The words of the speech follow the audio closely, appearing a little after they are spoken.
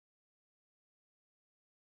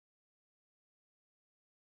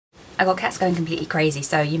I got cats going completely crazy,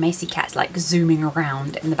 so you may see cats like zooming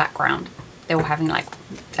around in the background. They're all having like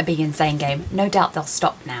a big insane game. No doubt they'll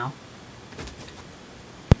stop now.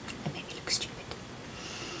 They make me look stupid.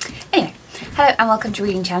 Anyway, hello and welcome to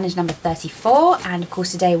reading challenge number 34, and of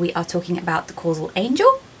course today we are talking about The Causal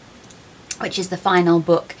Angel, which is the final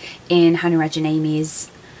book in Hannu Rajaniemi's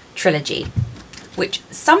trilogy, which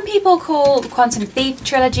some people call the Quantum Thief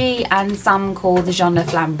trilogy and some call the Jean and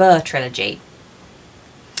Flambeur trilogy.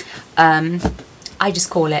 I just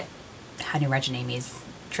call it Hannu Rajaniemi's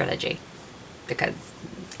trilogy because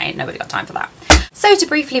ain't nobody got time for that. So to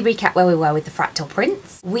briefly recap where we were with the Fractal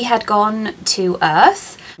Prince, we had gone to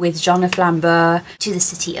Earth with Jean and Flambeur to the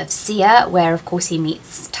city of Sia, where of course he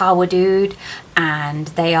meets thwarted, and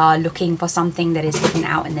they are looking for something that is hidden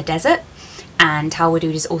out in the desert. And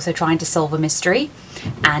thwarted is also trying to solve a mystery,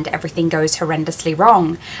 and everything goes horrendously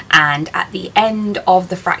wrong. And at the end of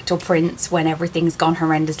the Fractal Prince, when everything's gone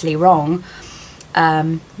horrendously wrong,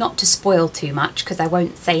 not to spoil too much because I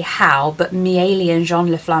won't say how, but Mieli and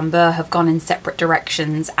Jean le Flambeur have gone in separate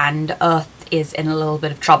directions and Earth is in a little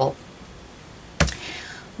bit of trouble.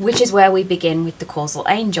 Which is where we begin with The Causal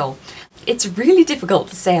Angel. It's really difficult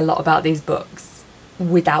to say a lot about these books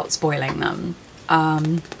without spoiling them.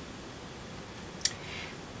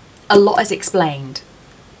 A lot is explained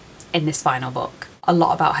in this final book. A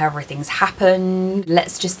lot about how everything's happened.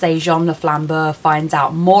 Let's just say Jean le Flambeur finds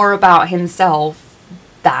out more about himself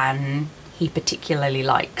than he particularly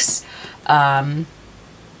likes.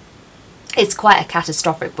 It's quite a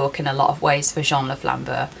catastrophic book in a lot of ways for Jean le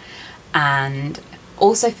Flambeur, and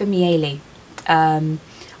also for Mieli.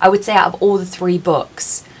 I would say out of all the three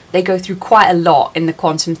books, they go through quite a lot in The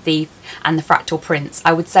Quantum Thief and The Fractal Prince.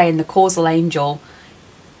 I would say in The Causal Angel,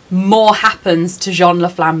 more happens to Jean le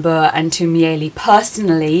Flambeur and to Mieli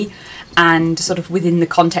personally and sort of within the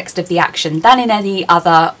context of the action than in any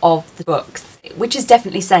other of the books, which is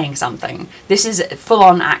definitely saying something. This is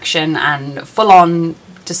full-on action and full-on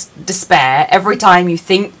just despair. Every time you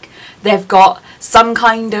think they've got some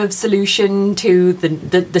kind of solution to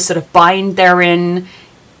the sort of bind they're in,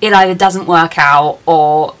 it either doesn't work out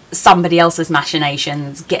or somebody else's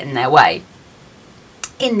machinations get in their way.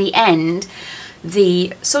 In the end,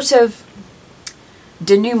 the sort of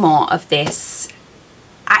denouement of this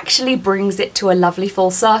actually brings it to a lovely full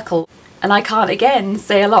circle. And I can't again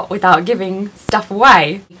say a lot without giving stuff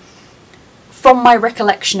away. From my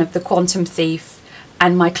recollection of The Quantum Thief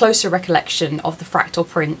and my closer recollection of The Fractal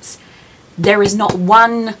Prince, there is not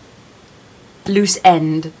one loose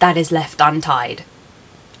end that is left untied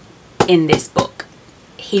in this book.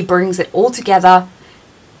 He brings it all together.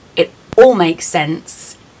 It all makes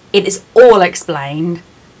sense. It is all explained.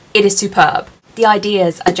 It is superb. The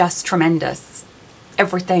ideas are just tremendous.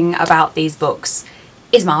 Everything about these books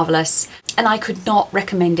is marvellous, and I could not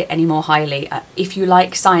recommend it any more highly. If you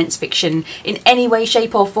like science fiction in any way,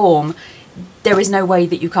 shape or form, there is no way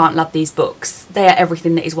that you can't love these books. They are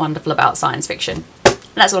everything that is wonderful about science fiction.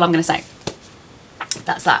 And that's all I'm going to say.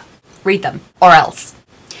 That's that. Read them, or else.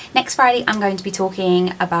 Next Friday I'm going to be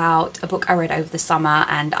talking about a book I read over the summer,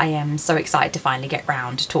 and I am so excited to finally get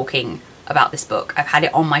round to talking about this book. I've had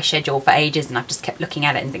it on my schedule for ages and I've just kept looking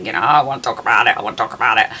at it and thinking, oh, I want to talk about it, I want to talk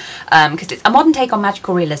about it. Because it's a modern take on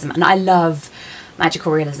magical realism, and I love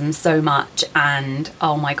magical realism so much, and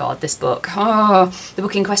oh my god, this book. Oh. The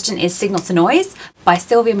book in question is Signal to Noise by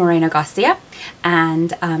Silvia Moreno Garcia,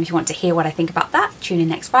 and if you want to hear what I think about that, tune in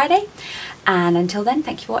next Friday. And until then,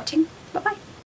 thank you for watching. Bye bye.